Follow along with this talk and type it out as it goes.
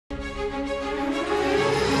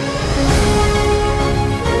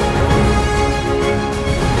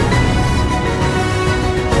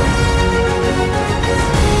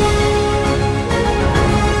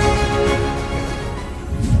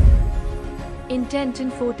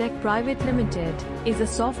Infotech Pvt Ltd is a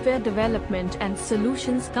software development and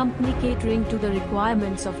solutions company catering to the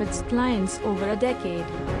requirements of its clients over a decade.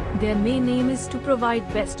 Their main aim is to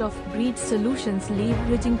provide best-of-breed solutions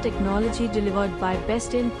leveraging technology delivered by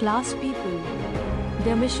best-in-class people.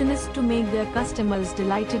 Their mission is to make their customers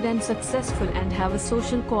delighted and successful and have a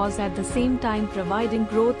social cause at the same time providing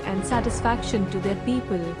growth and satisfaction to their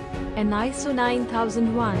people. An ISO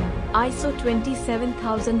 9001, ISO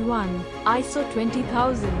 27001, ISO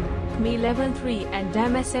 20000, CMMi Level 3 and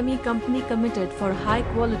MSME company committed for high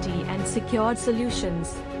quality and secured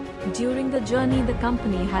solutions. During the journey, the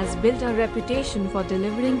company has built a reputation for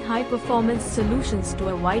delivering high-performance solutions to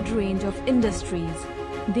a wide range of industries.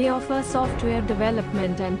 They offer software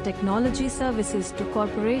development and technology services to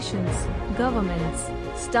corporations, governments,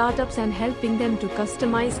 startups and helping them to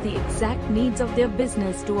customize the exact needs of their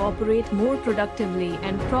business to operate more productively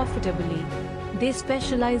and profitably. They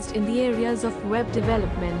specialized in the areas of web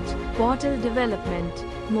development, portal development,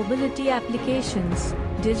 mobility applications,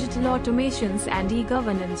 digital automations and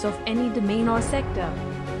e-governance of any domain or sector.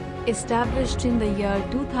 Established in the year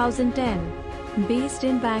 2010, based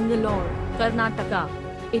in Bangalore, Karnataka,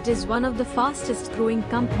 it is one of the fastest growing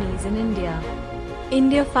companies in India.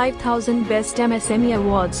 India 5000 Best MSME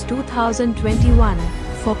Awards 2021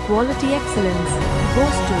 for quality excellence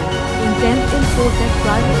goes to Infotech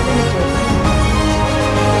Pvt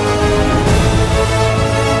Ltd.